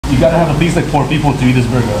you gotta have at least like 4 people to eat this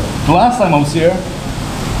burger. The last time I was here,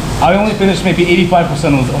 I only finished maybe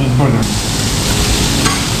 85% of this burger.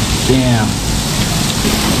 Damn.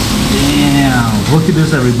 Damn. Look at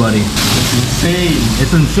this, everybody. It's insane.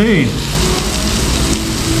 It's insane.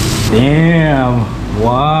 Damn.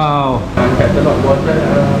 Wow.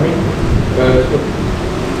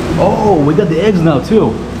 Oh, we got the eggs now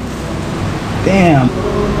too. Damn.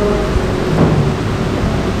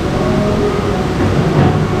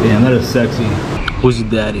 Damn, that is sexy. Who's your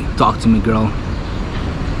daddy? Talk to me, girl.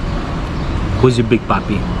 Who's your big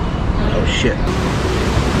papi? Oh shit.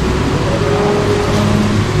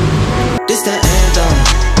 This the anthem.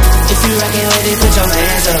 If you rockin' with it, put your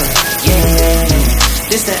hands up. Yeah.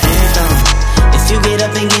 This the anthem. If you get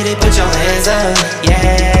up and get it, put your hands up. Yeah.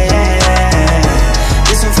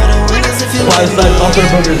 This one for the winners if you with me.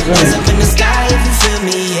 Hands up in the sky if you feel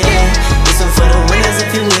me. Yeah. This one for the winners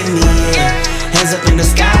if you with me. Yeah. Hands up in the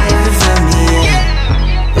sky if you feel me.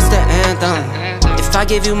 Yeah. It's the anthem. If I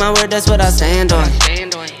give you my word, that's what I stand on.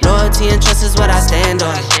 Loyalty and trust is what I stand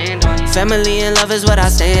on. Family and love is what I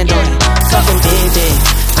stand on. Talking big.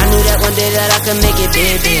 I knew that one day that I could make it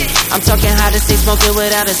big. I'm talking how to stay smoking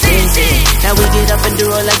without a sensei. Now we get up and do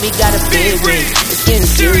it like we got a big rig. It's getting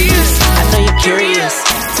serious, I know you're curious.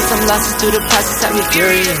 Took some losses through the process, had me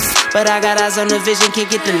furious. But I got eyes on the vision, can't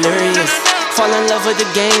get delirious. Fall in love with the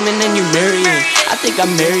game and then you marry it. I think I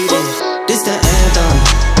married it. This the anthem.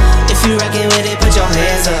 If you rockin' with it, put your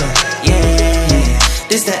hands up. Yeah,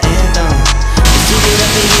 this the anthem. If you get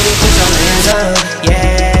up and get it, put your hands up.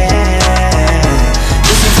 Yeah.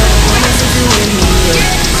 This one for the winners if you with me. Yeah.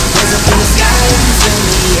 Hands up in the sky if you feel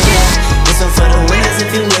me. Yeah. This one for the winners if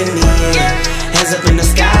you with me. Yeah. Hands up in the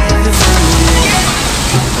sky if you feel me.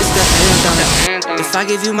 Yeah. It's the anthem. If I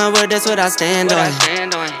give you my word, that's what I stand on.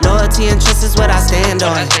 Loyalty and trust is what I stand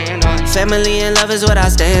on. Family and love is what I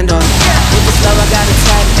stand on. With this love I got it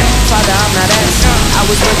tight. Father, I'm not asking. I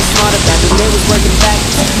was working smarter back when they was working back.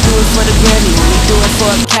 Do it for the Grammy, only do it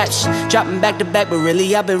for a catch. Dropping back to back, but really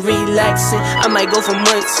I've been relaxing. I might go for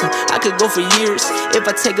months, I could go for years. If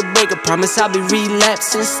I take a break, I promise I'll be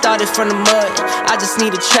relapsing. Started from the mud, I just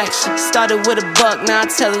need attraction. Started with a buck, now I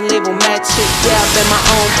tell the label match it. Yeah, I've been my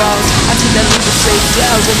own boss. I took that leap of faith,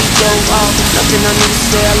 yeah, I really drove off. Nothing I need to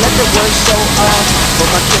say, I let the word show off. For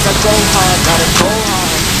my kids I go hard, gotta go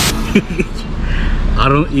hard. I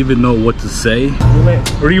don't even know what to say.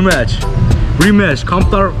 Rematch.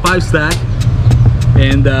 Qatar 5 stack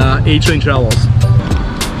and A-Train Travels.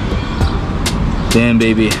 Damn,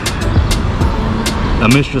 baby. I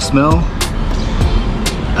miss your smell.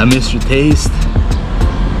 I miss your taste.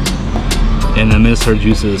 And I miss her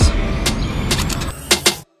juices.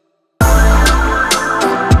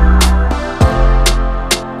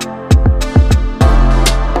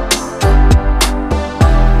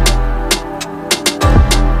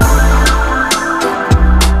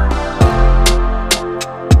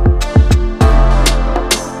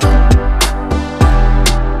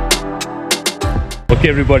 Okay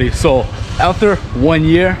everybody, so after 1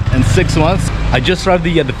 year and 6 months, I just arrived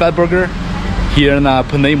at the THEFAT Burger here in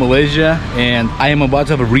Penang, Malaysia, and I am about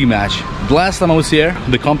to have a rematch. The last time I was here,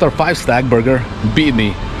 the Qatar 5 stack burger beat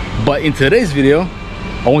me. But in today's video,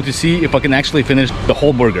 I want to see if I can actually finish the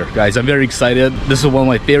whole burger. Guys, I'm very excited. This is one of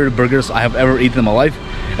my favorite burgers I have ever eaten in my life,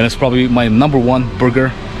 and it's probably my #1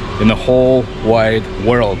 burger in the whole wide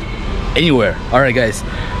world. Anywhere. Alright guys,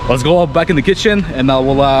 let's go back in the kitchen and I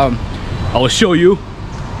will show you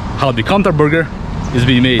how the Qatar burger is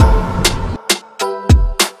being made.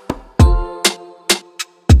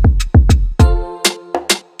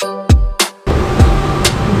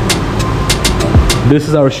 This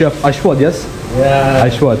is our chef Ashwad, yes? Yeah.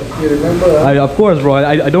 Ashwad. You remember? Of course, bro.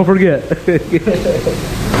 I don't forget.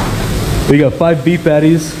 We got 5 beef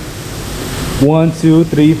patties. 1, 2,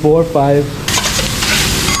 3, 4, 5.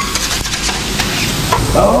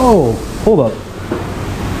 Oh, hold up.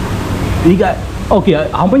 You got. Okay,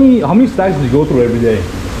 how many stacks do you go through every day?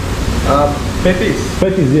 Patties.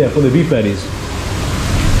 Patties, yeah, for the beef patties.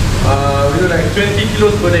 We do like 20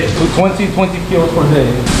 kilos per day. So 20 kilos per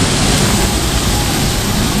day.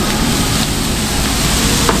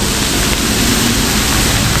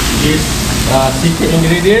 This secret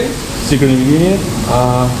ingredient. Secret ingredient.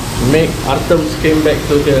 Make Artem came back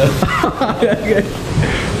to the.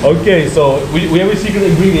 Okay, so we have a secret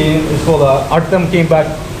ingredient. It's called Artem came back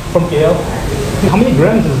from KL. How many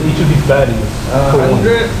grams is each of these patties?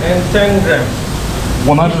 110 grams.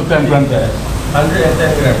 110 grams.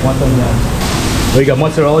 110 grams. 110 grams. We got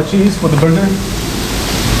mozzarella cheese for the burger.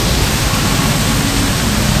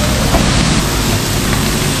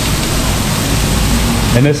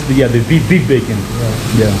 And that's the big bacon.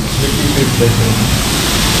 Yeah. Big bacon.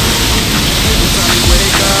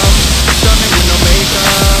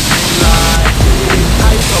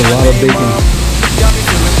 A lot of bacon.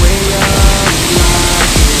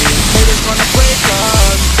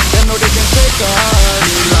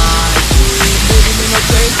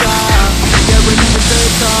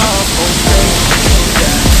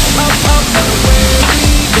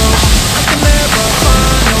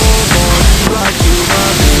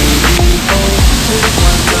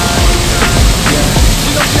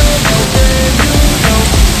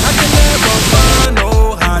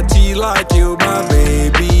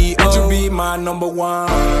 Number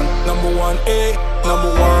one A,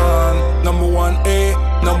 number one, number one A,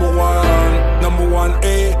 number one, number one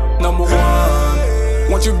A, number one.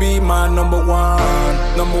 Won't you be my number one?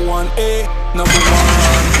 Number one A, number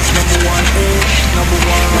one, number one A, number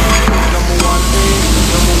one, number one A,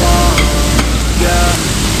 number one. Yeah.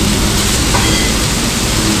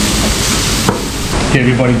 Okay,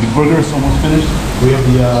 everybody, the burger is almost finished. We have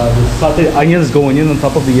the sauteed onions going in on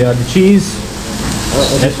top of the cheese.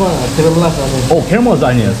 This one, caramelized onion. Oh, caramelized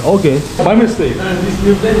onions. Okay. By mistake. This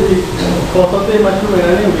new blend, for sauté mushroom and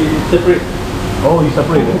onion, we separate. Oh, you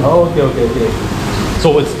separate it. Oh, okay.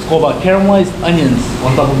 So it's called caramelized onions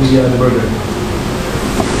on top of the burger.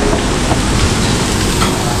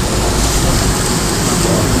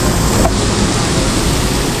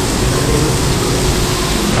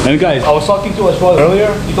 And guys, I was talking to Ashwal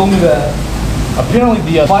earlier. He told me that apparently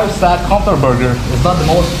the 5-stack Qatar burger is not the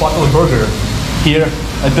most popular burger here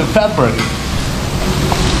at the THEFAT Burger.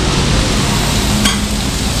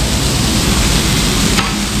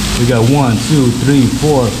 We got 1, 2, 3,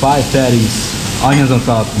 4, 5 patties, onions on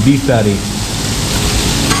top, beef patty.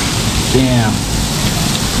 Damn.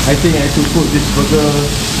 I think I should put this burger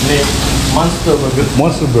name Monster Burger.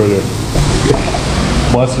 Monster Burger.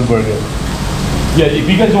 Monster Burger. Yeah, if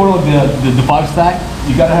you guys order the 5-stack,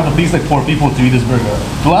 you gotta have at least like 4 people to eat this burger.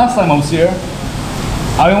 The last time I was here,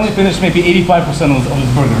 I only finished maybe 85% of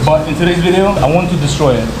this burger. But in today's video, I want to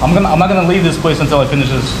destroy it. I'm not gonna leave this place until I finish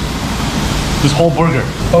this whole burger.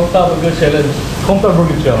 Qatar Burger Challenge. Qatar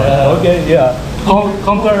Burger Challenge. Yeah. Okay, yeah.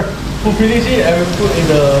 Qatar. Who finish it, I will put in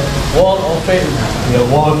the Wall of Fame. Yeah,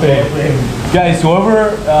 Wall of Fame. Guys,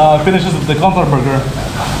 whoever finishes the Qatar Burger,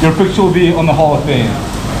 your picture will be on the Hall of Fame.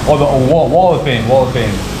 Or the Wall of Fame. Wall of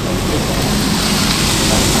Fame.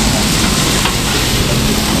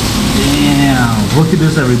 Damn, look at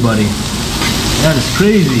this, everybody. That is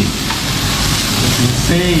crazy. It's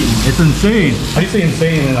insane. It's insane. How do you say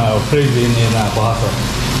insane and crazy in Bahasa?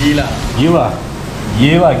 Gila. Gila.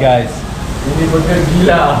 Gila, guys. Ini burger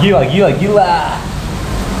gila. Gila.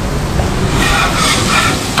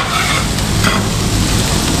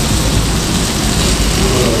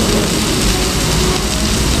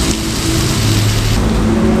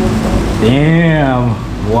 Damn.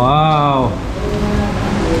 Wow.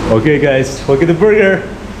 Okay, guys, look at the burger.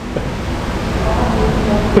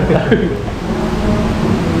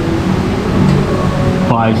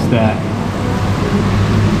 5-stack.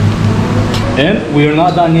 And we are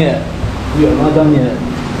not done yet.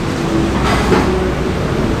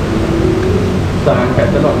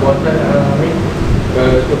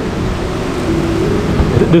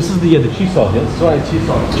 This is the cheese sauce, yes? That's right, cheese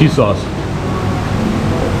sauce. Cheese sauce.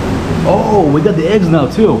 Oh, we got the eggs now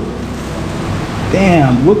too.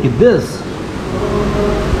 Damn, look at this.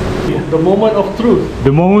 The moment of truth.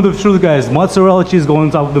 The moment of truth, guys. Mozzarella cheese going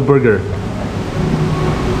on top of the burger.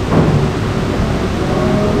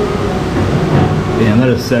 Damn, that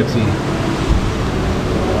is sexy.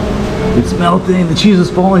 It's melting. The cheese is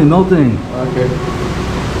falling, melting. Okay.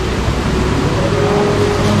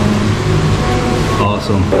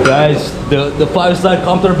 Awesome. Guys, the 5-star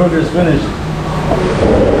Qatar burger is finished.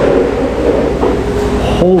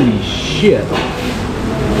 Holy shit.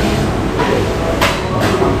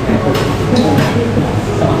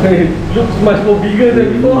 It looks much more bigger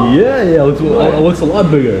than before. Yeah, it looks a lot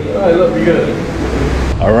bigger. A lot bigger.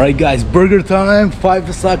 Alright guys, burger time,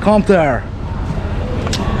 5-star Qatar.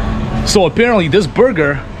 So apparently this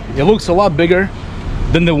burger, it looks a lot bigger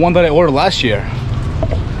than the one that I ordered last year.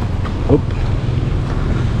 Oop.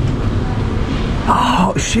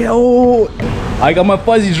 Oh shit, oh. I got my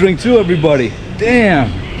fuzzy drink too, everybody.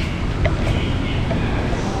 Damn.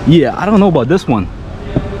 Yeah, I don't know about this one.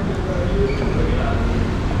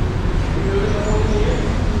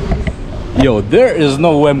 Yo, there is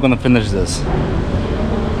no way I'm gonna finish this.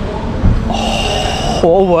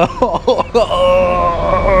 Oh wow.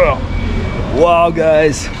 Wow,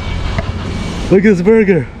 guys. Look at this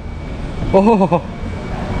burger. Oh,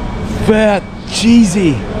 fat,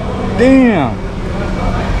 cheesy. Damn.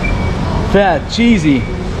 Fat, cheesy.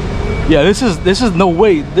 Yeah, this is no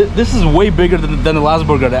way. This is way bigger than the last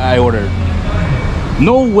burger that I ordered.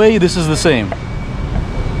 No way this is the same.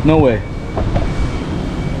 No way.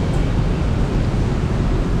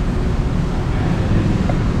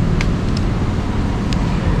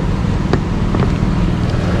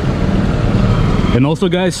 And also,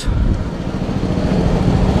 guys,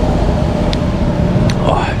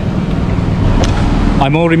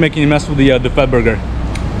 I'm already making a mess with the fat burger.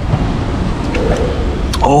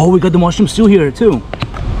 Oh, we got the mushrooms too here too.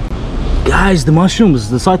 Guys, the mushrooms,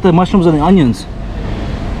 the satay mushrooms and the onions.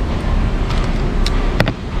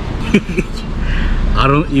 I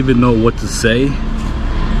don't even know what to say.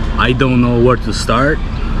 I don't know where to start.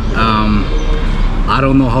 I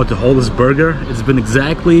don't know how to hold this burger. It's been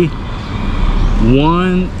exactly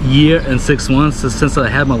 1 year and 6 months since I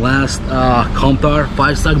had my last Qatar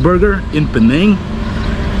 5-star burger in Pinang.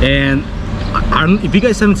 And if you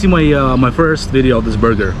guys haven't seen my my first video of this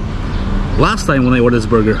burger, last time when I ordered this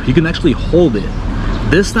burger, you can actually hold it.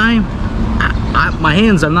 This time, my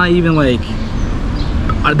hands are not even like,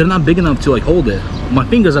 they're not big enough to like hold it. My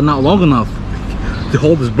fingers are not long enough to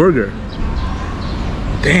hold this burger.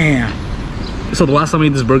 Damn. So the last time I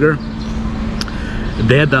ate this burger,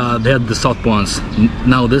 they had the soft buns.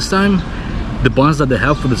 Now this time, the buns that they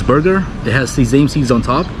have for this burger, it has sesame seeds on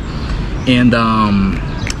top, and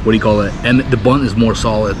what do you call it? And the bun is more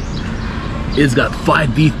solid. It's got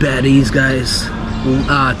 5 beef patties, guys,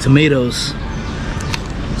 tomatoes,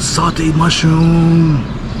 sauteed mushroom,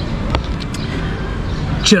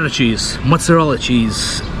 cheddar cheese, mozzarella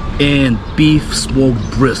cheese, and beef smoked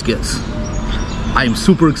briskets. I am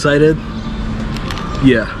super excited.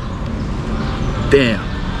 Yeah. Damn.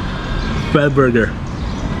 Fat burger.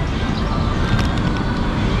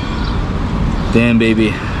 Damn,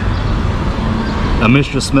 baby. I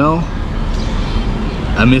miss your smell.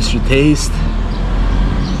 I miss your taste.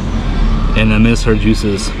 And I miss her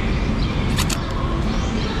juices.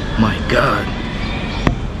 My God.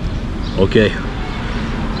 Okay.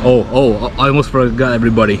 Oh, I almost forgot,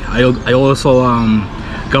 everybody. I also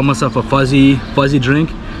got myself a fuzzy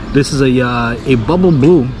drink. This is a bubble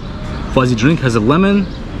blue fuzzy drink. Has a lemon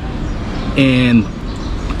and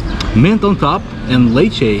mint on top and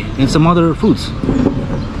leche and some other fruits.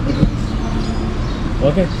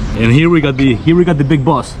 Okay. And here we got the big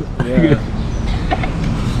boss. Yeah.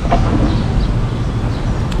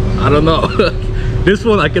 I don't know. This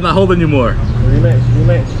one I cannot hold anymore.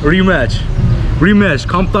 Rematch.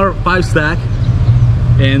 Qatar 5-stack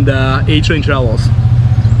and A-Train Travels.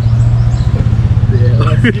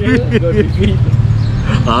 Last year you got defeat.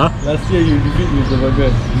 Huh? Last year you defeat with the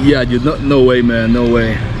burger. Yeah, dude. No way, man. No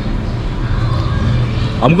way.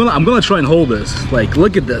 I'm gonna try and hold this. Like,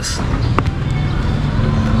 look at this.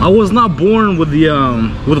 I was not born with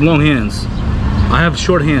long hands. I have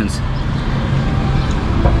short hands.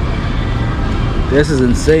 This is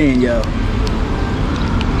insane, yo.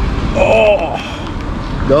 Oh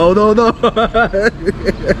no.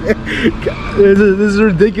 This is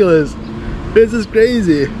ridiculous. This is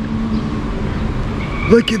crazy.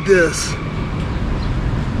 Look at this.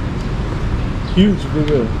 Huge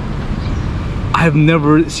burger. I've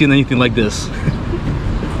never seen anything like this.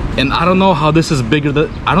 And I don't know how this is bigger than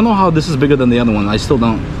the other one. I still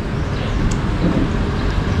don't.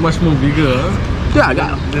 Much more bigger, huh? Yeah, I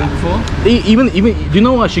got it. Than before? Even do you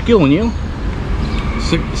know Shaquille O'Neal?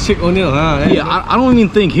 Shake O'Neal, huh? Yeah, I don't even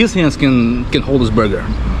think his hands can hold this burger.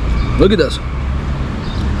 Look at this.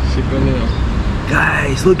 Shake O'Neal.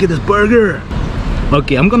 Guys, look at this burger.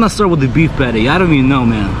 Okay, I'm gonna start with the beef patty. I don't even know,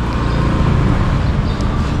 man.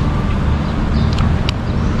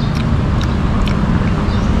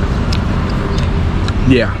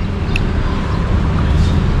 Yeah.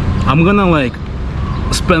 I'm gonna like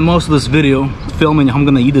spend most of this video filming how I'm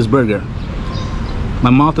gonna eat this burger. My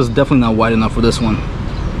mouth is definitely not wide enough for this one.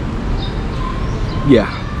 Yeah,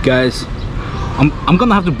 guys, I'm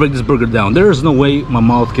gonna have to break this burger down. There is no way my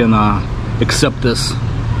mouth can accept this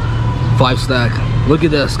 5-stack. Look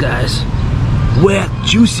at this, guys. Wet,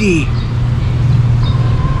 juicy.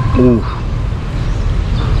 Ooh.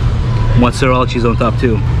 Mozzarella cheese on top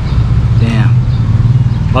too. Damn.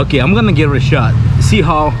 Okay, I'm gonna give it a shot. See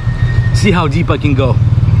how deep I can go.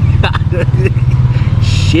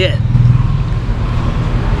 Shit.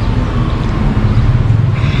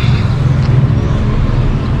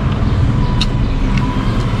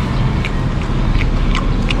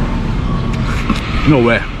 No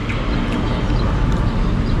way.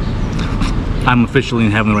 I'm officially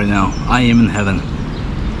in heaven right now. I am in heaven.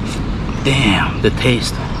 Damn, the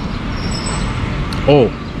taste. Oh,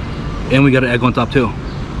 and we got an egg on top too.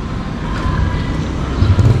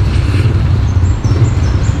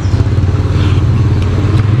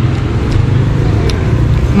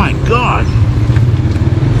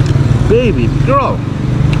 baby girl.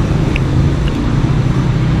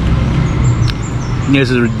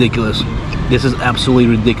 This is ridiculous. This is absolutely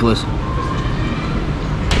ridiculous.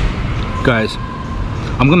 Guys,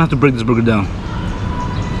 I'm gonna have to break this burger down.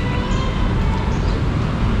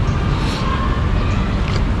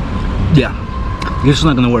 Yeah, this is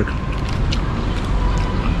not gonna work.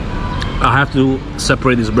 I have to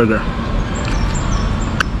separate this burger.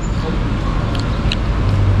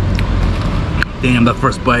 Damn, that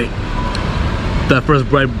first bite. That first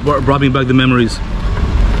bite brought me back the memories.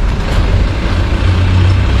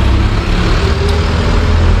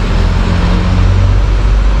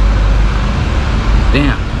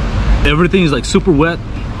 Damn, everything is like super wet.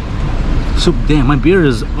 Damn, my beard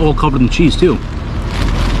is all covered in cheese too.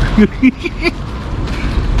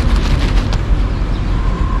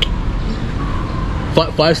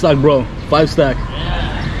 Five stack, bro. 5 stack.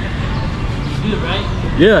 Yeah. It's good, right?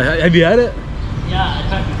 Yeah, have you had it? Yeah, I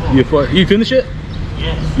tried before. You finished it?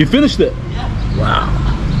 Yes. You finished it? Yeah. Wow.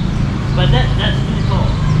 But that's really full.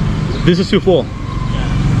 This is too full. Yeah.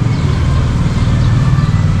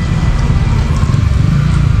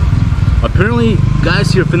 Apparently,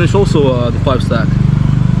 guys here finished also the 5 stack.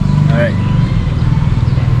 All right.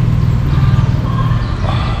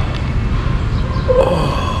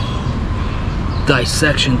 Oh.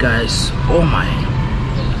 Dissection, guys. Oh my.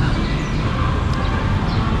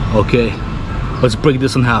 Okay, let's break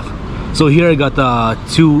this in half. So here I got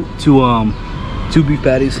two beef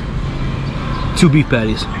patties. 2 beef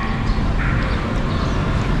patties.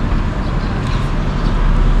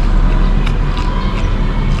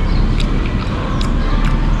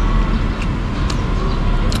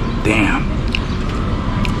 Damn,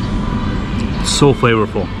 so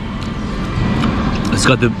flavorful. It's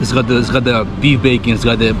got the beef bacon. It's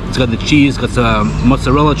got the cheese. It's got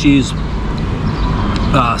mozzarella cheese,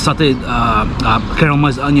 sauteed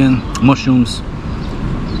caramelized onion, mushrooms.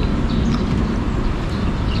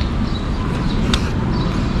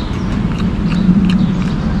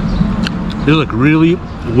 They're like really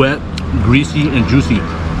wet, greasy, and juicy.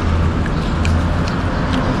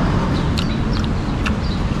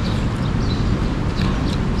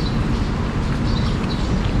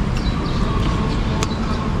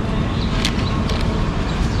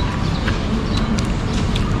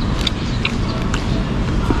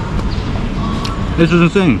 This is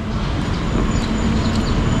insane.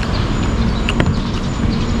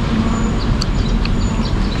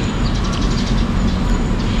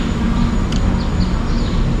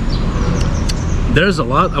 There's a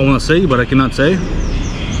lot I want to say, but I cannot say.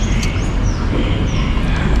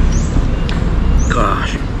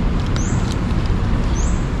 Gosh.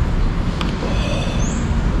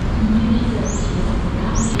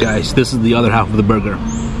 Guys, this is the other half of the burger.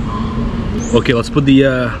 Okay, let's put the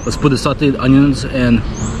sauteed onions and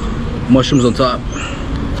mushrooms on top.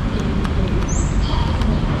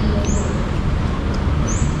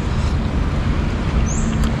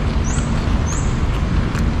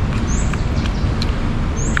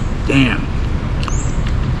 Damn.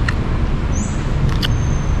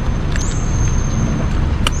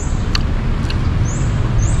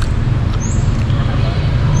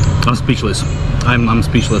 I'm speechless. I'm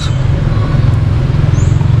speechless.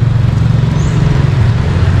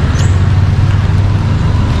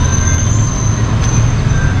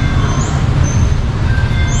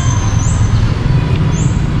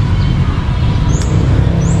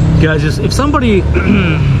 Guys, just if somebody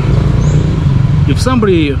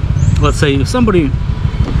let's say if somebody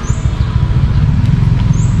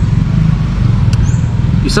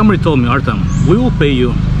told me, Artem, we will pay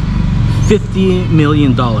you $50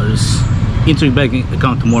 million into your bank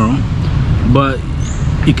account tomorrow, but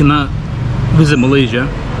you cannot visit Malaysia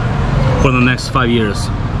for the next 5 years,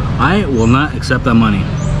 I will not accept that money.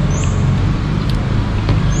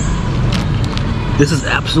 This is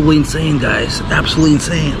absolutely insane, guys. Absolutely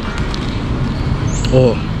insane.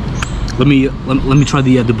 Oh, let me try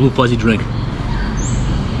the blue fuzzy drink.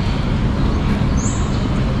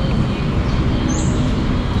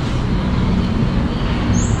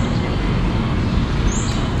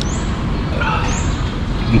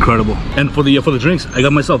 Incredible. And for the drinks, I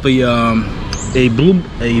got myself a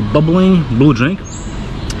bubbling blue drink,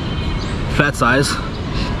 fat size,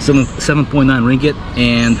 7.9 ringgit,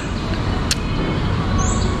 and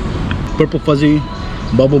purple fuzzy,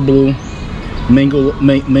 bubble blue, mango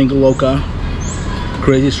loca,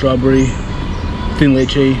 crazy strawberry, thin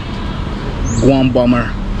leche, Guam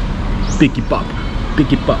bomber, picky pop.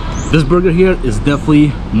 This burger here is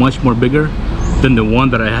definitely much more bigger than the one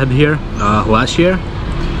that I had here last year.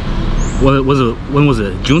 When was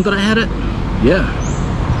it? June that I had it? Yeah.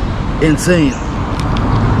 Insane.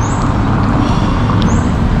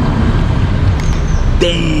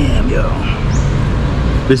 Damn, yo.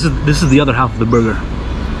 This is the other half of the burger.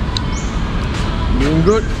 Doing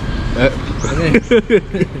good.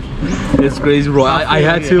 It's crazy, bro. I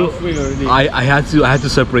had to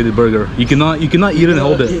separate the burger. You cannot eat it and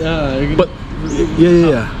hold it. But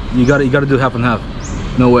yeah. You gotta do half and half.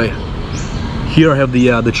 No way. Here I have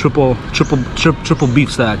the triple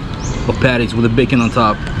beef stack of patties with the bacon on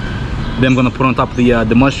top. Then I'm gonna put on top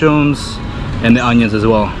the mushrooms and the onions as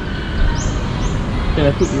well. Can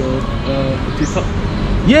I put your TikTok?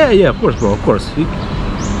 Yeah, of course, bro. Of course.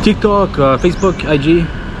 TikTok, Facebook, IG.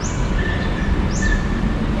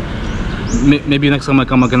 Maybe next time I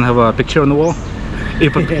come, I can have a picture on the wall.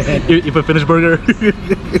 If I finish burger.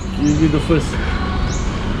 You'll be the first.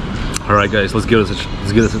 All right, guys, let's give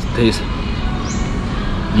this a taste.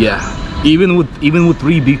 Yeah, even with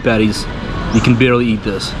 3 beef patties, you can barely eat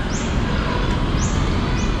this.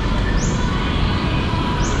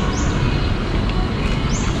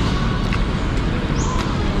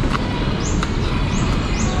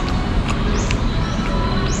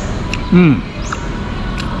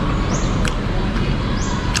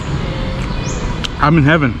 I'm in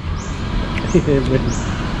heaven.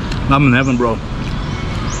 I'm in heaven, bro.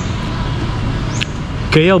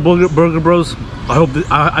 KL Burger Bros. I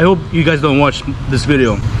hope you guys don't watch this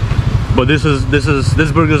video, but this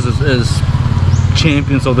burger is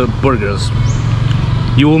champions of the burgers.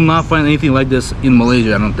 You will not find anything like this in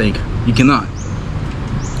Malaysia. I don't think you cannot.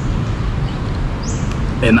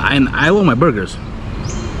 And I love my burgers.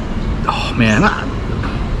 Oh man.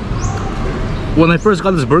 When I first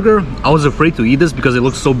got this burger, I was afraid to eat this because it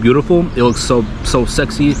looks so beautiful. It looks so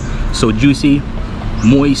sexy, so juicy,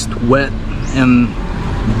 moist, wet, and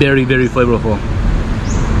very flavorful.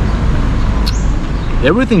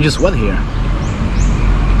 Everything just wet here.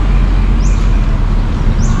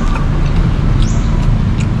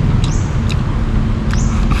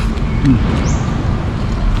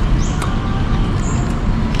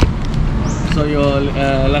 So your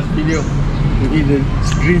last video, you eat the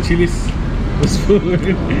green chilies. Was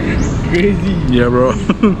crazy. Yeah, bro.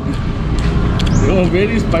 They were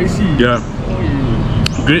very spicy. Yeah. Oh,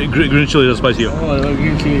 yeah. Green chili is spicy. Oh,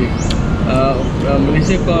 green chili.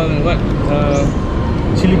 Malaysia call what?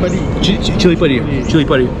 Chili padi. Chili padi. Chili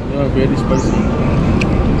padi. Yeah, very spicy.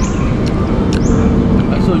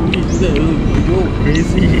 I saw you eat that.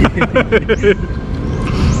 Crazy.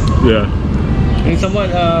 Yeah. And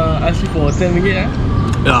someone asked you for 10 ringgit,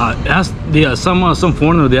 some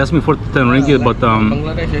foreigner, they asked me for 10 ringgit, but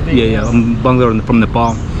Bangladesh, I think. yeah, I'm Bangladesh from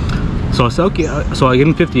Nepal. So I said okay, so I gave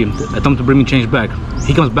him 50. I told him to bring me change back.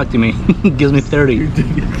 He comes back to me, gives me 30.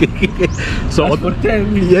 So for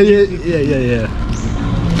 10. Yeah.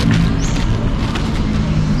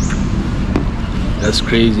 That's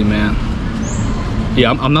crazy, man.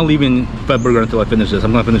 Yeah, I'm not leaving THEFAT Burger until I finish this.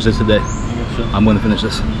 I'm gonna finish this today. Yeah, sure. I'm gonna finish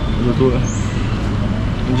this.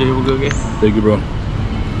 Enjoy your burger, okay? Thank you, bro.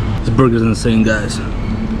 This burger's insane, guys.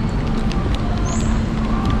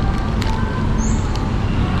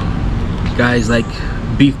 Guys, like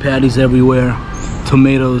beef patties everywhere,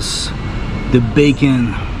 tomatoes, the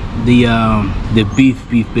bacon, the beef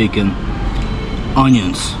bacon,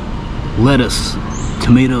 onions, lettuce,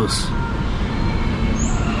 tomatoes,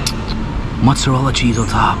 mozzarella cheese on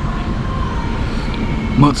top.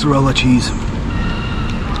 Mozzarella cheese.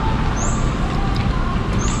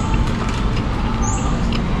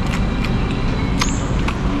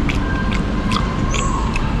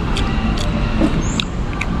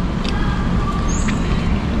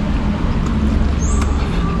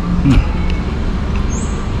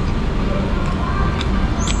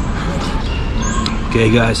 Okay,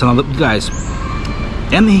 guys, so now guys,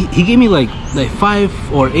 and he gave me like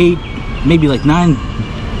 5 or 8, maybe like 9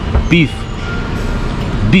 beef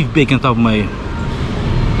bacon on top of my.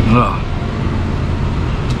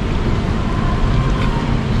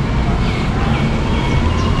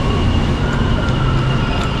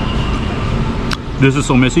 This is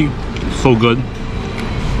so messy, so good.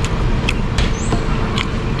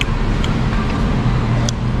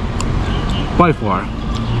 By far,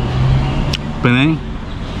 Penang,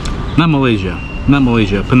 not Malaysia.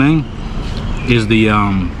 Penang is the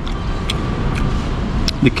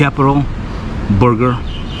capital burger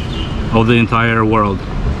of the entire world.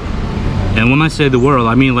 And when I say the world,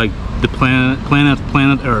 I mean like the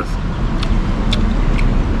planet Earth.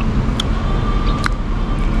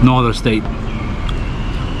 No other state.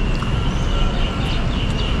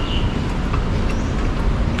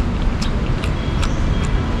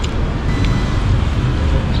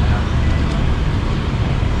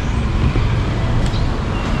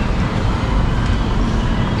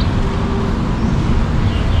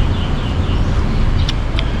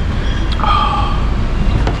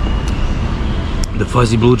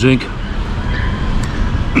 fuzzy blue drink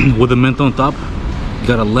with a mint on top.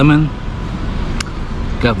 Got a lemon.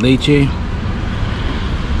 Got leche.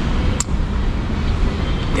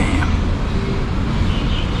 Damn.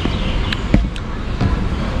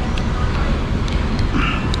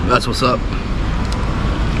 That's what's up.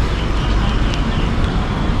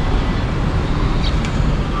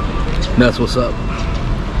 That's what's up.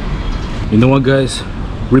 You know what, guys?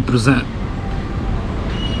 Represent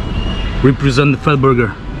the Fat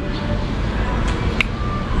Burger.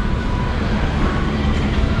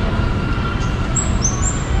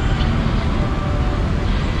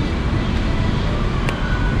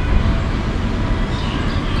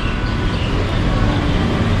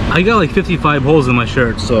 I got like 55 holes in my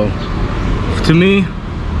shirt, so to me,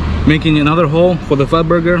 making another hole for the Fat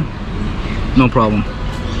Burger, no problem.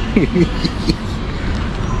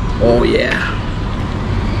 Oh yeah.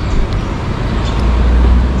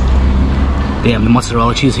 Damn, the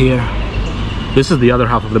mozzarella cheese here. This is the other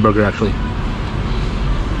half of the burger, actually.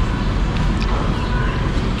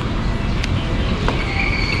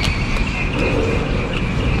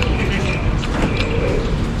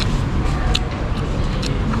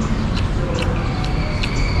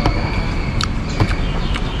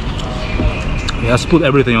 Yeah, let's put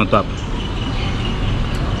everything on top.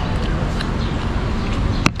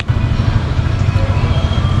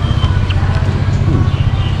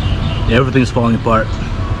 Everything's falling apart.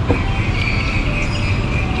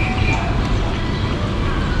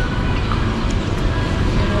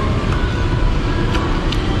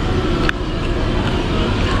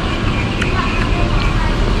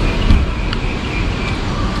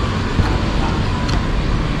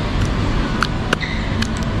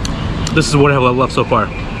 This is what I have left so far.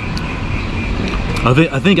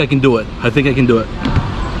 I think I can do it. I think I can do it.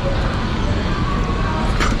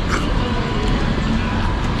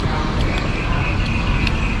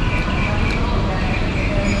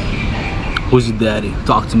 Who's your daddy?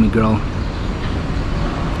 Talk to me, girl.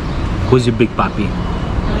 Who's your big papi?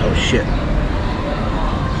 Oh shit.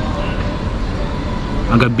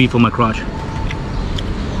 I got beef on my crotch.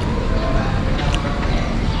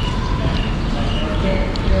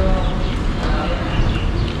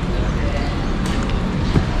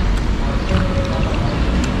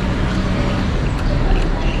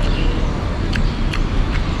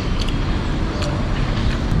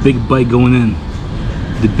 Big bite going in.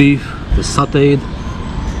 The beef, the sauteed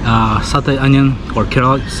onion, or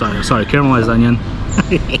caramelized onion.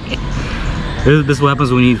 This is what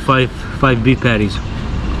happens when you eat five beef patties.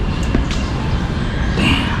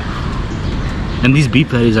 Damn. And these beef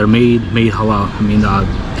patties are made halal. I mean,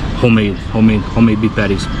 homemade beef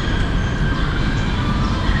patties.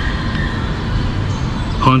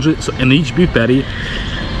 100. So, and each beef patty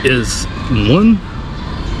is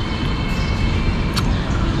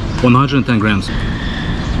 110 grams.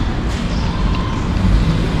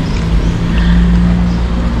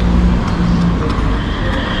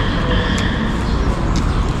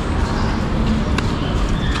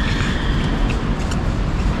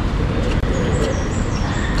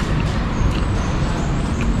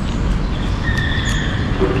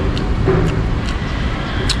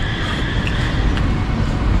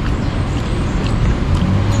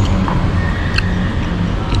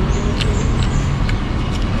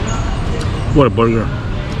 What a burger.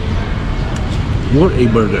 What a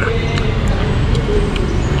burger.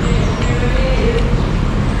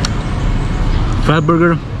 Fat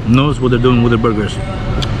Burger knows what they're doing with their burgers.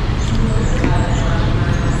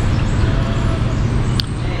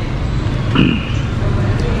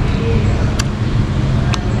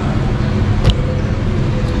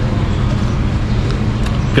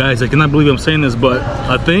 Guys, I cannot believe I'm saying this, but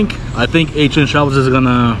I think H&N Travels is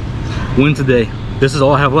gonna win today. This is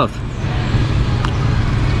all I have left.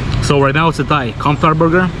 So right now it's a tie. Qatar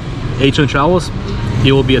Burger, H&N Travels,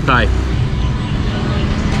 it will be a tie.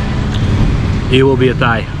 It will be a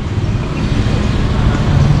tie.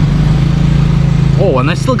 Oh, and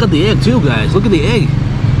I still got the egg too, guys. Look at the egg.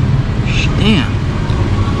 Damn.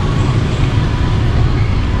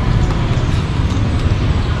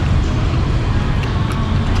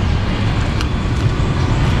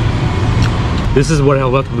 This is what I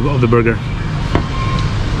have left of the burger.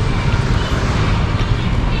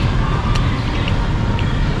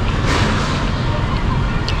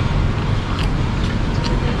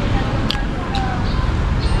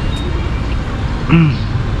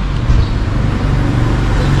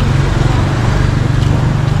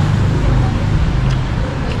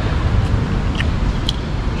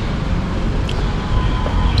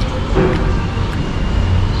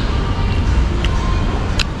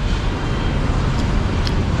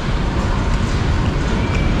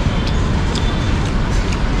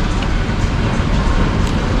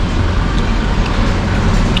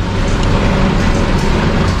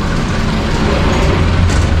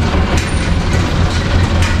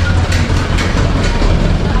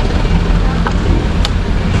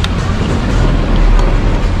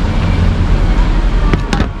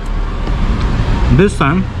 This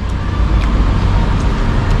time,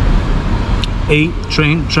 8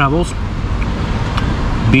 train travels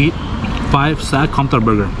beat 5 sack Qatar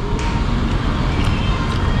burger.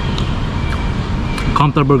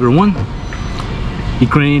 Qatar burger 1,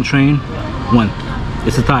 Ukrainian train 1.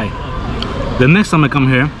 It's a tie. The next time I come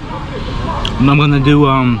here, I'm gonna do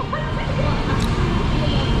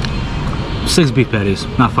 6 beef patties,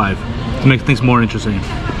 not 5, to make things more interesting.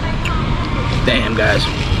 Damn, guys,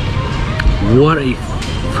 what a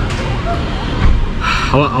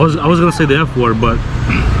I was gonna say the F word, but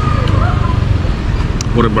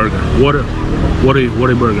what a burger! What a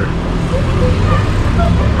burger!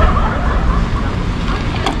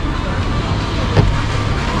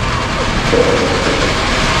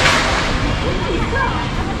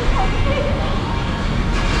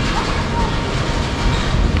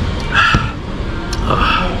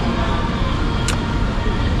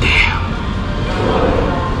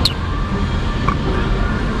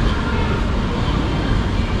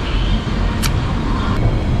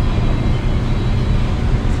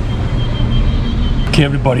 Okay,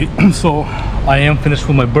 everybody, so I am finished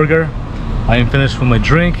with my burger, I am finished with my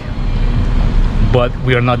drink, but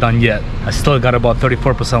we are not done yet. I still got about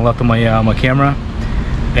 34% left on my my camera,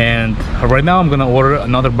 and right now I'm gonna order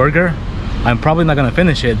another burger. I'm probably not gonna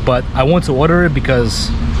finish it, but I want to order it because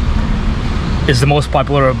it's the most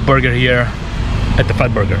popular burger here at the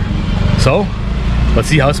Fat Burger. So let's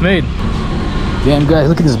see how it's made. Damn, guys,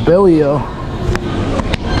 look at this belly, yo.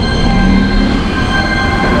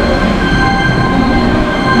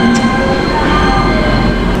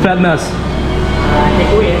 Fat mess. Take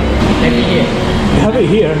away. Take it here. I have it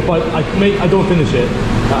here, but I don't finish it.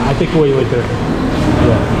 I take away later.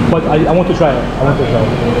 Yeah, but I want to try it. I want to try it.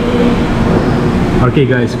 Okay,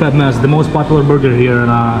 guys, Fat Mess, the most popular burger here in,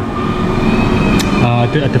 at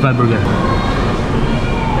the Fat Burger.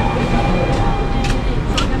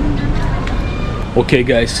 Okay,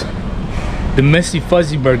 guys, the messy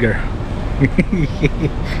fuzzy burger.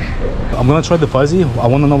 I'm gonna try the fuzzy. I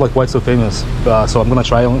want to know like why it's so famous. So I'm gonna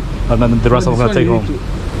try it, and then the rest I'm gonna take home.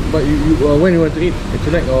 But when you want to eat?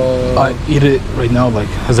 Tonight or? I eat it right now, like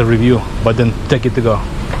as a review, but then take it to go.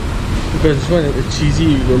 Because this one is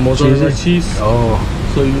cheesy, the mozzarella cheese. Oh.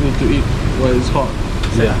 So you need to eat while it's hot.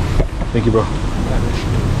 Yeah. Thank you, bro.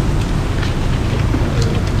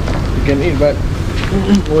 You can eat, but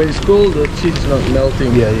when it's cold, the cheese is not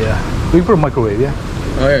melting. Yeah, yeah. We can put a microwave, yeah?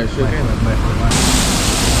 Oh yeah, sure can.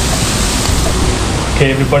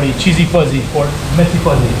 Okay, everybody, cheesy fuzzy or messy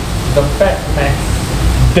fuzzy. The fat mess.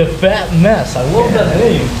 The Fat Mess. I love that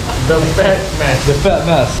name. The fat mess. The Fat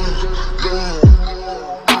Mess.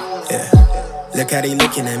 Yeah, look how they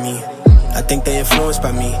looking at me. I think they influenced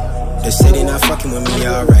by me. They say they not fucking with me,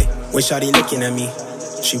 alright. Wish how they looking at me.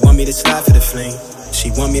 She want me to slide for the fling. She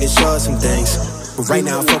want me to show her some things. But right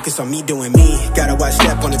now I'm focused on me doing me. Gotta watch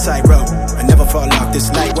step on the tightrope. I never fall off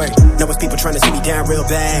this light work. Know it's people trying to see me down real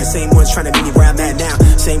bad. Same ones trying to meet me where I'm at now.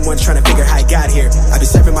 Same ones trying to figure how I got here. I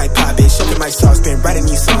been serving my pop, bitch, shoving my sauce, been writing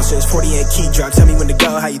these songs since 48 key drop. Tell me when to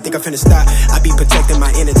go, how you think I'm finna stop? I be protecting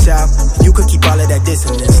my inner child. You could keep all of that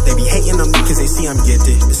dissonance. They be hating on me cause they see I'm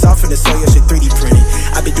gifted. It's all for the soul, your shit 3D printed.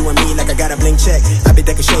 I been doing me like I got a blank check. I been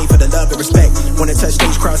decking shade for the love and respect. Wanna touch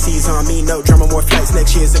stage, cross seas on me. No drama, more flights,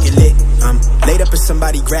 next year's looking lit. I'm laid up in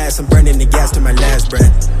somebody's grass. I'm burning the gas to my last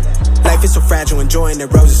breath. Life is so fragile, enjoying the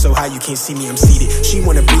roses so high you can't see me, I'm seated. She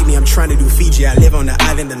wanna breed me, I'm trying to do Fiji. I live on the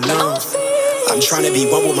island alone. I'm trying to be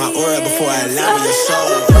one with my aura before I allow your soul.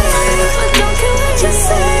 Don't care what you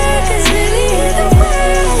say, 'cause really either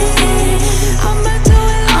way, I'ma do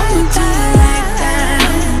it like that.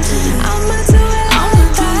 I'ma do it like that.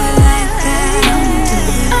 I'ma do it like that.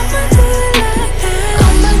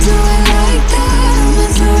 I'ma do it like that. I'ma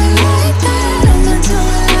do it like that. I'ma do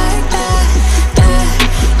it like that.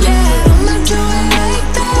 Yeah, I'ma do it like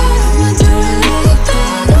that. I'ma do it like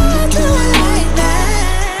that. I'ma do it like that.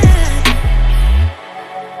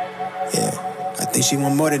 Yeah, I think she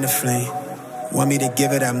want more than a flame. Want me to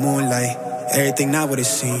give her that moonlight. Everything not what it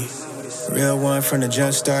seems. Real one from the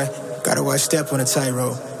jump start. Gotta watch step on a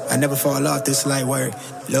tightrope. I never fall off this light work.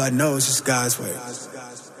 Lord knows it's God's work.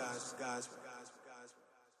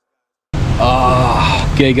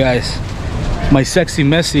 Okay, guys, my sexy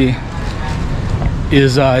messy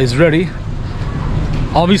is ready.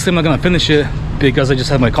 Obviously, I'm not gonna finish it because I just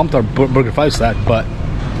had my Qatar burger 5 stack, but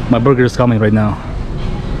my burger is coming right now.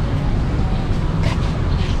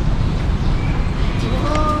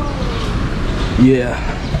 Yeah.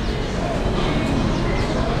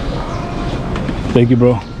 Thank you,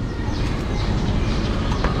 bro.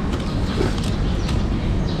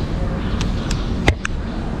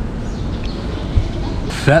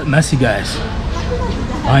 Fat messy, guys.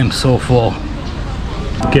 I'm so full.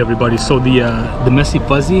 Okay, everybody. So the Messy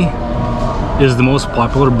Fuzzy is the most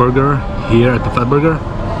popular burger here at the Fat Burger.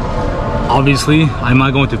 Obviously, I'm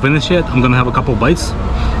not going to finish it. I'm gonna have a couple bites,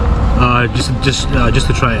 just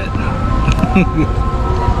to try it.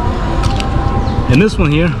 And this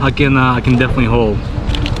one here, I can definitely hold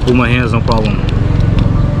with my hands, no problem.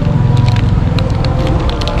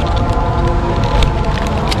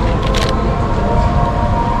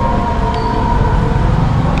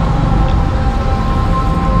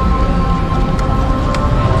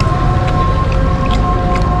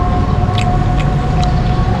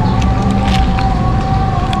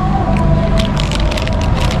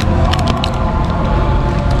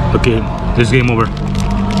 Okay, this is game over.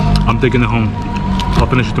 I'm taking it home. I'll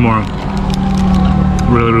finish it tomorrow.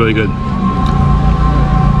 Really, really good.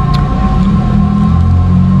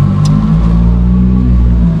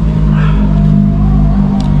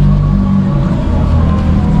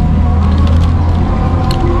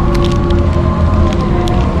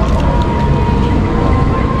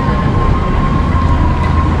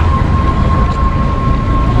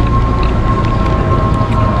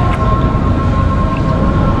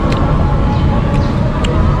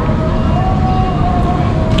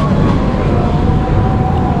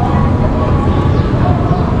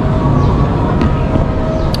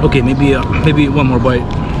 Okay, maybe one more bite,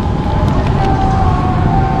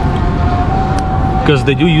 because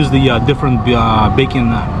they do use the different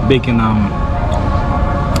bacon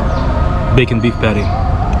beef patty.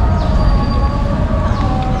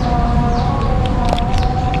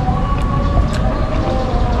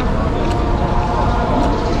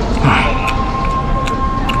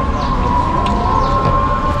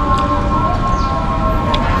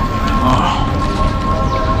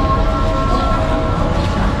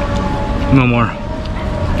 No more.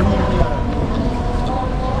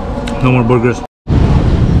 No more burgers.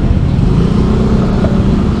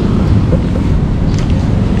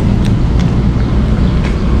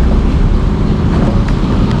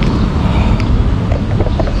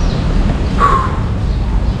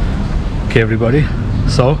 Okay, everybody.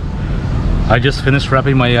 So I just finished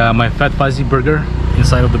wrapping my my Fat Fuzzy burger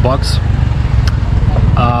inside of the box.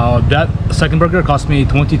 That second burger cost me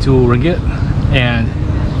 22 ringgit, and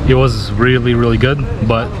it was really, really good,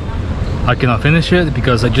 but I cannot finish it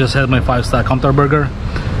because I just had my 5-star Qatar burger.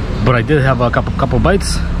 But I did have a couple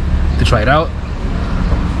bites to try it out.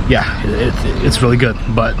 Yeah, it's really good,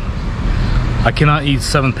 but I cannot eat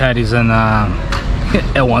 7 patties and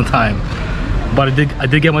at one time. But I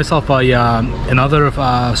did get myself another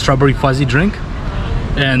strawberry fuzzy drink,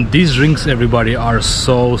 and these drinks, everybody, are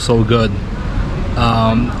so good.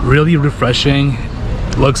 Really refreshing.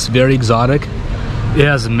 Looks very exotic. It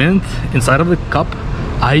has mint inside of the cup,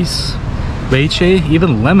 ice, leche,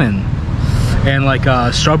 even lemon, and like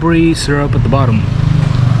strawberry syrup at the bottom,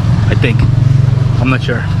 I think. I'm not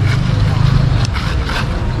sure.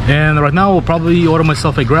 And right now I'll probably order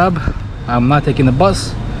myself a grab. I'm not taking the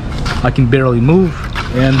bus. I can barely move,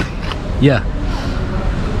 and yeah.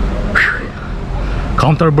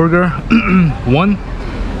 Qatar Burger 1,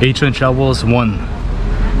 H1 Travels 1.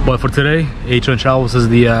 But for today, H1 Travels is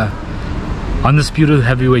the undisputed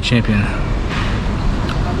heavyweight champion.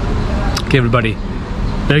 Okay, everybody,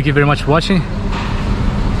 thank you very much for watching.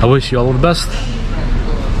 I wish you all the best.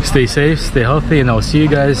 Stay safe, stay healthy, and I'll see you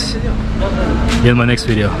guys in my next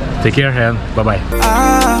video. Take care and bye bye.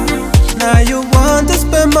 Now you want to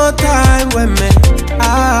spend more time with me.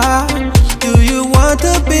 Do you want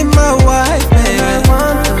to be my wife, baby?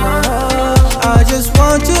 I just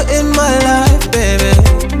want you in my life, baby.